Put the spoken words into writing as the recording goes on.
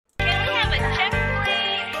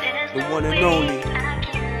the one and only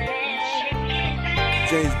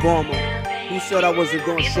James Bomber, who said I wasn't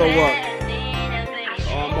gonna show up.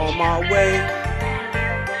 I'm on my way.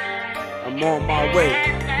 I'm on my way.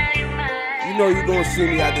 You know you gonna see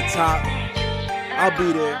me at the top. I'll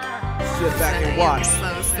be there. Sit back and watch.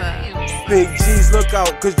 Big G's look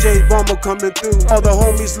out, cause James Bomber coming through. All the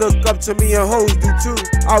homies look up to me and hoes do too.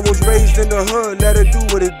 I was raised in the hood, let it do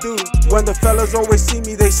what it do. When the fellas always see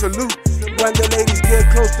me, they salute. When the ladies get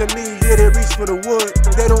close to me, yeah, they reach for the wood.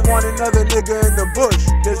 They don't want another nigga in the bush.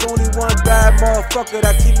 There's only one bad motherfucker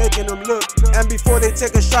that keep making them look. And before they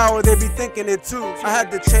take a shower, they be thinking it too. I had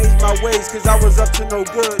to change my ways, cause I was up to no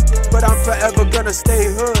good. But I'm forever gonna stay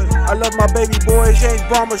hood. I love my baby boy, James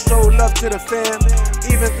Bomber, show love to the fam.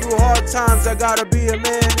 Even through hard times, I gotta be a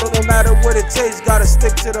man. But no matter what it takes, gotta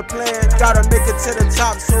stick to the plan. Gotta make it to the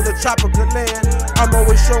top so the chopper could land. I'm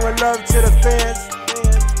always showing love to the fans.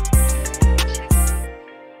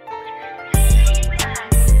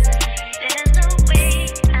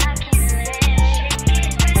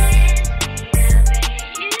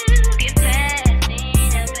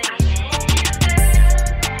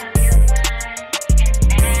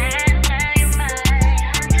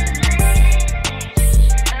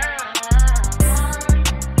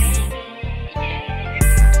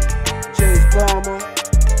 Bomber.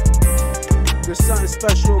 There's something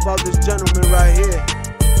special about this gentleman right here.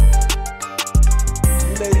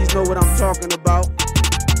 You ladies know what I'm talking about.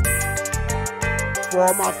 For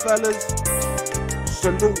all my fellas,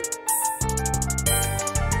 salute.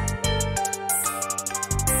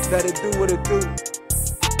 Let it do what it do.